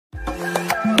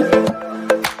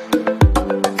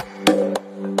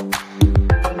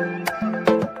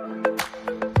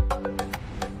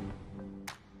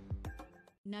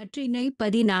நற்றினை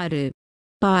 16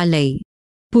 பாலை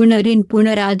புணரின்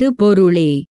புணராது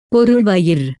பொருளே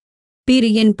பொருள்வயிர்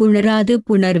பிரியன் புணராது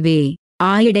புணர்வே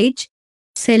ஆயிடைச்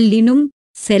செல்லினும்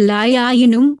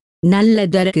செல்லாயாயினும்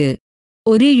நல்லதற்கு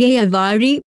ஒரிழைய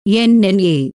வாழி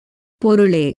என்னே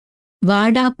பொருளே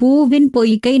வாடா பூவின்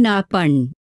பொய்கை நாப்பண்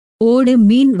ஓடு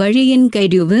மீன் வழியின்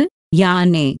கருவு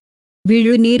யானே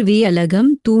விழுநீர்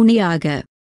வியலகம் தூணியாக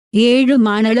ஏழு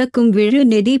மானளக்கும் விழு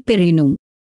நெதி பெறினும்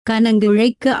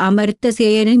கனங்குழைக்க அமர்த்த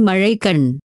சேனை மழைக்கண்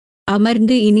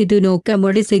அமர்ந்து இனிது நோக்க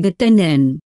மொழி சிகுத்தனன்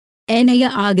எனைய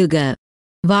ஆகுக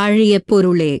வாழிய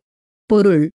பொருளே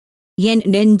பொருள் என்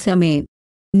நெஞ்சமே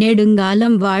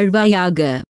நெடுங்காலம் வாழ்வாயாக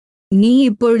நீ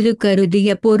இப்பொழுது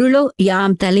கருதிய பொருளோ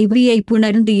யாம் தலைவியை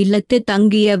புணர்ந்து இல்லத்து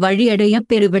தங்கிய வழியடைய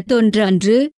பெறுவதொன்று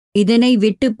அன்று இதனை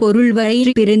விட்டு பொருள்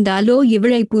வயிறு பிரிந்தாலோ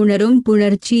இவளை புணரும்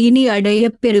புணர்ச்சீனி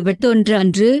அடையப் பெறுவதொன்று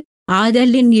அன்று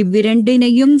ஆதலின்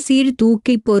இவ்விரண்டினையும் சீர்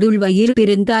தூக்கி பொருள் வயிறு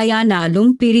பிரிந்தாயானாலும்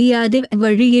பிரியாது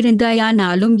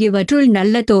வழியிருந்தாயானாலும் இவற்றுள்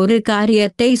நல்லதொரு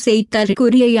காரியத்தை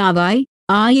செய்தற்குரியயாவாய்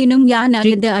ஆயினும் யான்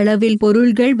அறிந்த அளவில்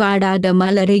பொருள்கள் வாடாத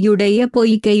மலரையுடைய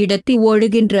பொய்கையிடத்தி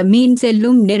ஓடுகின்ற மீன்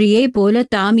செல்லும் நெறியே போல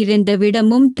தாமிருந்த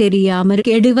விடமும் தெரியாமற்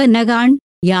கெடுவனகான்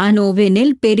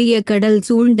யானோவெனில் பெரிய கடல்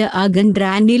சூழ்ந்த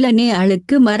அகன்றானிலனே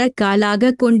அழுக்கு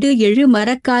மரக்காலாக கொண்டு எழு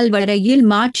மரக்கால் வரையில்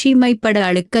மாட்சிமைப்பட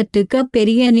அழுக்கத்துக்க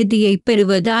பெரிய நிதியைப்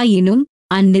பெறுவதாயினும்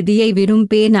அந்நிதியை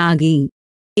விரும்பேனாகி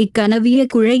இக்கனவிய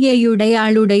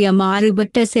குழையையுடையாளுடைய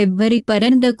மாறுபட்ட செவ்வரி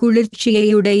பரந்த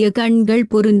குளிர்ச்சியையுடைய கண்கள்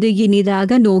பொருந்து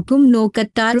இனிதாக நோக்கும்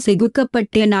நோக்கத்தால்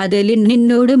சிகுக்கப்பட்டேன் ஆதலின்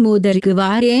நின்னோடு மூதற்கு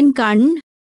வாரேன் கண்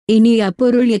இனி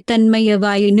அப்பொருள்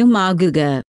எத்தன்மையவாயினும் ஆகுக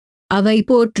அவை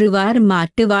போற்றுவார்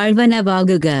மாட்டு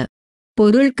வாழ்வனவாகுக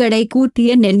பொருள்கடை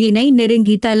கூட்டிய நெஞ்சினை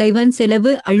நெருங்கி தலைவன்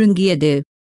செலவு அழுங்கியது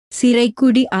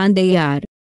சிறைக்குடி ஆந்தையார்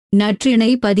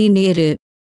நற்றினை 17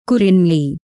 குறின்லி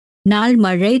நாள்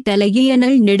மழை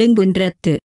தலையியனல்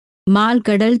நெடுங்குன்றத்து மால்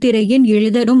கடல் திரையின்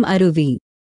இழுதரும் அருவி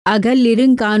அகல்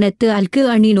இருங்கானத்து அல்கு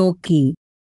அணி நோக்கி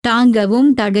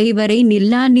தாங்கவும் தகைவரை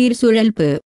நில்லா நீர் சுழல்பு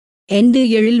எந்து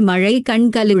எழில் மழை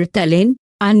கண்களிழ்த்தலின்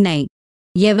அன்னை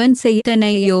எவன்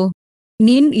செய்தனையோ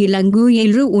நின் இலங்கு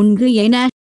எழு உண்கு என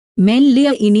மெல்லிய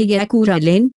இனிய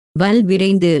கூறலின் வல்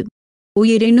விரைந்து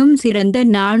உயிரினும் சிறந்த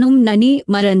நானும் நனி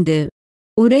மறந்து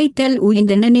உரைத்தல்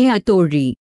உய்ந்தனனே அத்தோழி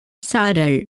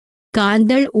சாரல்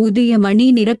காந்தள் ஊதிய மணி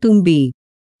நிறத்தும்பி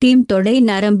தீம் தொடை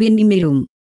நரம்பின் நிமிரும்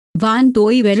வான்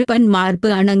தோய் வெறுப்பன் மார்பு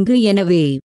அணங்கு எனவே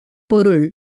பொருள்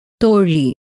தோழி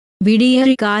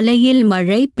விடியற் காலையில்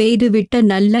மழை பெய்துவிட்ட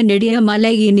நல்ல நெடிய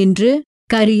மலையினின்று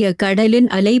கரிய கடலின்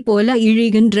அலை போல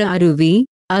இழிகின்ற அருவி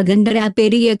அகன்ற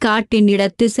பெரிய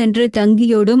காட்டினிடத்து சென்று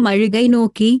தங்கியோடும் அழுகை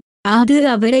நோக்கி அது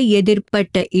அவரை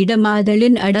எதிர்ப்பட்ட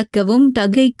இடமாதலின் அடக்கவும்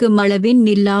தகைக்கும் அளவின்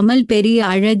நில்லாமல் பெரிய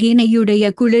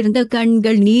அழகினையுடைய குளிர்ந்த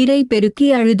கண்கள் நீரை பெருக்கி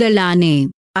அழுதலானே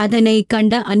அதனை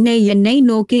கண்ட அன்னை என்னை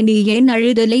நோக்கி நீ ஏன்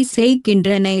அழுதலை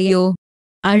செய்கின்றனையோ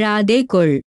அழாதே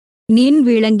கொள் நின்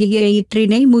விளங்கிய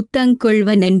ஈற்றினை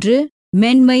முத்தங்கொள்வனென்று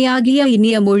மென்மையாகிய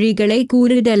இனிய மொழிகளை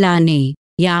கூறுதலானே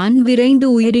யான் விரைந்து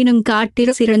உயிரினும்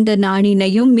காட்டிற் சிறந்த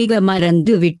நாணினையும் மிக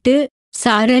மறந்து விட்டு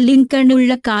சாரலின்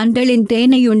கண்ணுள்ள காந்தளின்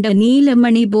தேனையுண்ட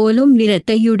நீலமணி போலும்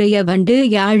நிறத்தையுடைய வண்டு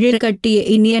யாழிற் கட்டிய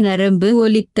இனிய நரம்பு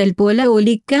ஒலித்தல் போல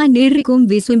ஒலிக்க நிற்கும்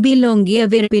விசும்பிலோங்கிய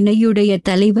விற்பினையுடைய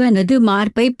தலைவனது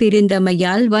மார்பை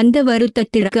பிரிந்தமையால் வந்த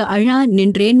வருத்தத்திற்கு அழா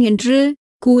நின்றேன் என்று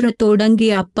கூறத் தொடங்கி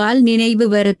அப்பால் நினைவு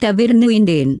வர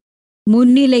தவிர்ந்தேன்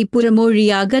முன்னிலை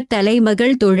புறமொழியாக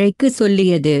தலைமகள் துழைக்கு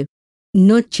சொல்லியது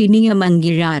நொச்சினிய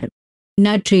மங்கிழார்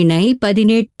நற்றினை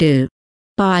 18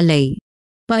 பாலை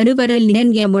பருவரல்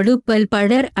என் எமொழுப்பல்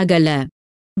படர் அகல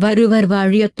வருவர்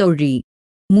வாழிய தொழி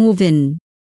மூவின்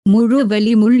முழு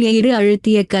வலி முள் ஏறு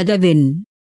அழுத்திய கதவின்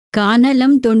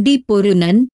கானலம் தொண்டி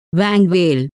பொருநன்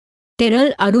வாங்வேல்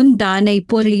தெரல் அருந்தானை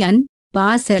பொறியன்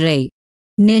பாசறை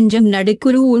நெஞ்சம்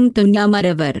நடுக்குரு உன்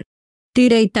துண்ணமரவர்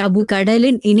திரை தபு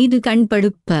கடலின் இனிது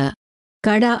கண்படுப்ப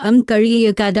கடா கழிய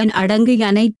கதன் அடங்கு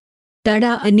அனை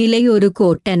தடா அநிலை ஒரு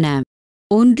கோட்டன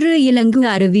ஒன்று இலங்கு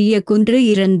அருவிய குன்று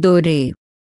இறந்தோரே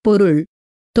பொருள்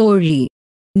தோழி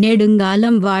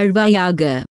நெடுங்காலம் வாழ்வாயாக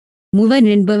முவன்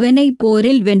என்பவனை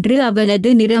போரில் வென்று அவனது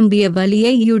நிரம்பிய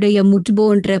வலியையுடைய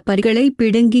முற்போன்ற பற்களை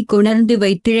பிடுங்கி கொணர்ந்து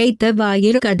வைத்திழைத்த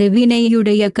வாயிற்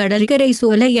கதவினையுடைய கடற்கரை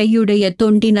சோலையுடைய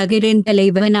தொண்டி நகரின்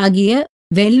தலைவனாகிய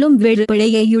வெல்லும்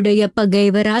வெள்பிழையுடைய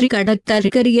பகைவரால்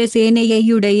கடத்தற்கரிய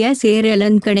சேனையுடைய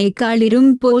சேரலன்கணை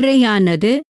காளிரும்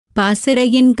போரையானது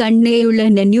பாசறையின் கண்ணேயுள்ள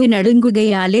நெஞ்சு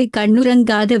நடுங்குகையாலே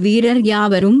கண்ணுறங்காத வீரர்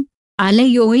யாவரும்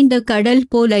அலையோய்ந்த கடல்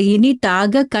போல இனி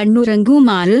தாக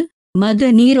கண்ணுறங்குமாறு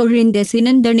மத நீரொழிந்த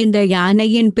சினந்தணிந்த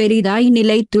யானையின் பெரிதாய்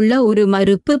நிலைத்துள்ள ஒரு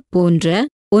மறுப்பு போன்ற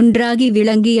ஒன்றாகி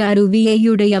விளங்கிய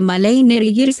அருவியையுடைய மலை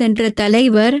நெறியில் சென்ற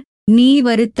தலைவர், நீ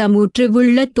வருத்தமுற்று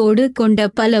உள்ளத்தோடு கொண்ட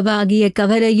பலவாகிய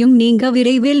கவலையும் நீங்க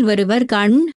விரைவில் வருவர்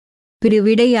கண்.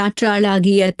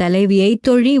 பிரிவிடையாற்றாளாகிய தலைவியை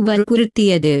தொழி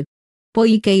வற்புறுத்தியது.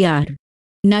 பொய்கையார்.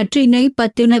 நற்றினை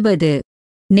 19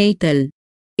 நெய்தல்.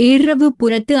 இரவு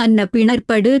புறத்து அன்ன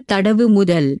பிணர்படு தடவு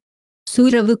முதல்.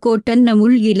 சூரவு கோட்டன்ன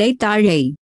முள் இலை தாழை.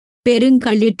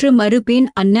 பெருங்களிற்று மறுபின்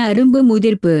அன்ன அரும்பு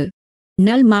முதிர்ப்பு.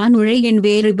 நல் மானுழை என்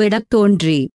வேறுபடத்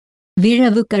தோன்றி.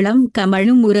 விழவு களம்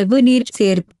கமழும் உறவு நீர்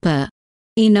சேர்ப்ப.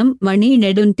 இனம் மணி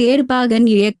நெடுந்தேர்பாகன்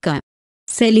இயக்க.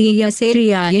 செலிய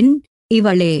சேரியாயின்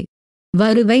இவளே.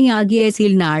 வருவை ஆகிய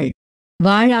சில்நாள்.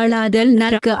 வாழாளாதல்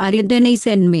நரக்க அறிந்தனை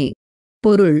சென்மே.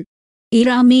 பொருள்.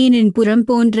 இராமீனின் புறம்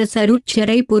போன்ற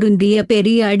சருட்சரை பொருந்திய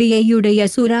பெரிய அடியையுடைய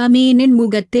சுறாமீனின்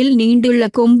முகத்தில் நீண்டுள்ள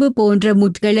கொம்பு போன்ற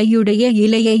முட்களையுடைய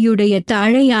இலையையுடைய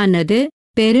தாழையானது,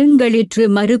 பெருங்களிற்று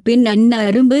மறுப்பின் அன்ன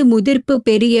அரும்பு முதிர்ப்பு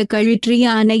பெரிய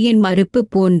கழிற்றியானையின் மறுப்பு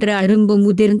போன்ற அரும்பு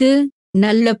முதிர்ந்து,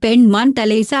 நல்ல பெண்மான்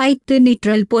தலை சாய்த்து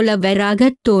நிற்றல் போல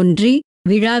வராகத் தோன்றி,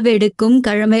 விழாவெடுக்கும்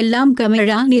களமெல்லாம்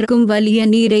கமழா நிற்கும் வலிய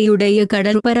நீரையுடைய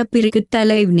கடற்பரப்பிற்கு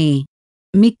தலைவனே.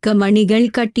 மிக்க மணிகள்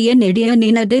கட்டிய நெடிய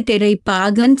நினது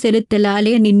திரைப்பாகன்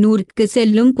செலுத்தலாலே நின்னூர்க்கு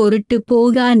செல்லும் பொருட்டு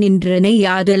போகா நின்றனை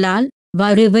யாதலால்,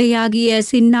 வருவையாகிய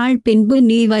சின்னாள் பின்பு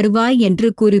நீ வருவாய் என்று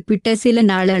குறிப்பிட்ட சில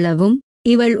நாளளவும்,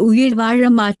 இவள் உயிர் வாழ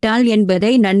மாட்டாள்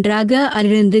என்பதை நன்றாக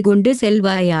அறிந்து கொண்டு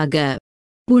செல்வாயாக.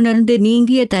 புணர்ந்து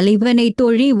நீங்கிய தலைவனை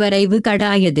தொழி வரைவு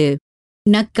கடாயது.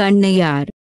 நக்கண்ணையார்.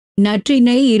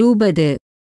 நற்றினை 20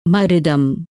 மருதம்.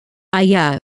 ஐயா.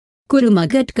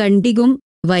 குறுமகட் கண்டிகும்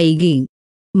வைகி.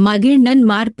 மகிழ்நன்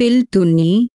மார்பில்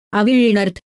துன்னி,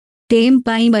 அவிழிணர்த்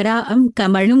தேம்பைமராம்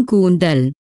கமழும் கூந்தல்.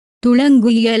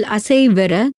 துளங்குயல்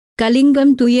அசைவர,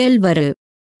 கலிங்கம் துயல்வரு.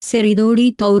 செறிதோடி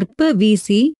தோற்ப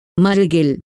வீசி,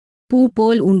 மருகில். பூ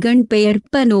போல் உண்கண்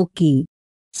பெயர்ப்ப நோக்கி.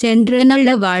 சென்ற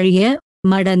நல்ல வாழிய,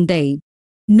 மடந்தை.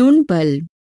 நுண்பல்.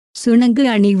 சுணங்கு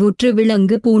அணிவுற்று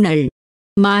விளங்கு பூணல்.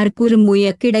 மார்புறு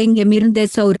முயக்கிடைங்கமிருந்த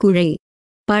சோர்குழை.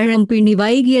 பழம்பிணி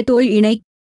வைகிய தோள் இணை.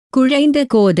 குழைந்த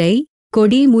கோதை,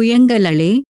 கொடி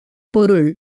முயங்கலளே. பொருள்.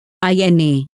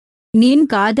 அயனே. நின்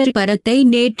காதல் பரத்தை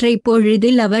நேற்றை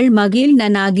பொழுதில் அவள் மகிழ்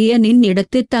நனாகிய நின்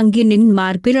இடத்து தங்கி நின்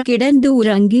மார்பிற கிடந்து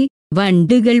உறங்கி,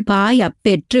 வண்டுகள் பாய்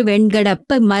அப்பெற்று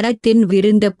வெண்கடப்ப மரத்தின்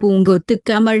விருந்த பூங்கொத்து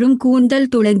கமழும் கூந்தல்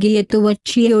துளங்கிய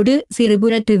துவட்சியோடு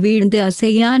சிறுபுறத்து வீழ்ந்து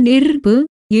அசையா நிற்பு,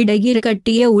 இடையிற்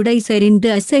கட்டிய உடை செறிந்து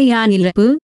அசையா நிலப்பு,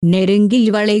 நெருங்கி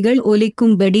வளைகள்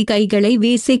ஒலிக்கும்படி கைகளை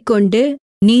வீசிக்கொண்டு,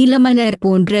 நீலமலர்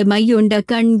போன்ற மையொண்ட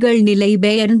கண்கள் நிலை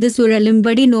பெயர்ந்து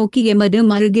சுழலும்படி நோக்கி எமது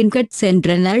மருகின்கட்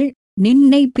சென்றனள்.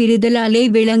 நின்னை பிரிதலாலே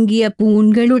விளங்கிய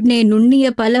பூண்களுடனே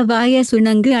நுண்ணிய பலவாய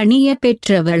சுணங்கு அணிய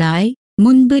பெற்றவளாய்,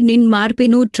 முன்பு நின்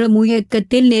மார்பினூற்ற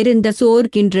முயக்கத்தில் நெருந்த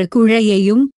சோர்கின்ற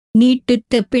குழையையும்,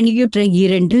 நீட்டுத்த பிணியுற்ற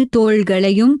 2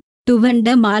 தோள்களையும்,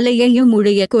 துவண்ட மாலையையும்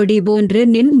உடைய கொடி போன்று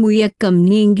நின் முயக்கம்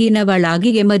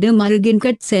நீங்கினவளாகி எமது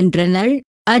மருகின்கட் சென்றனள்.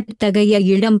 அத்தகைய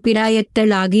இளம்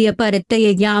பிராயத்தளாகிய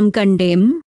பரத்தையை யாம் கண்டேம்.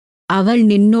 அவள்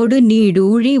நின்னோடு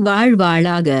நீடூழி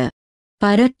வாழ்வாளாக.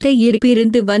 பரத்தை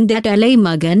இருப்பிருந்து வந்த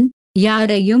தலைமகன்,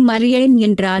 யாரையும் அறியேன்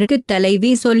என்றார்க்கு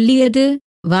தலைவி சொல்லியது,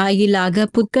 வாயிலாக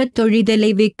புக்கத்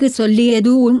தொழிதலைவிக்கு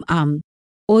சொல்லியதும் ஆம்.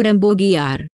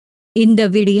 ஓரம்போகியார். இந்த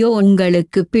வீடியோ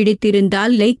உங்களுக்கு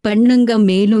பிடித்திருந்தால் லைக் பண்ணுங்க.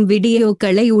 மேலும்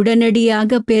வீடியோக்களை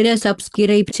உடனடியாக பெற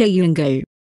சப்ஸ்கிரைப் செய்யுங்கள்.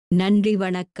 நன்றி,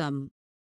 வணக்கம்.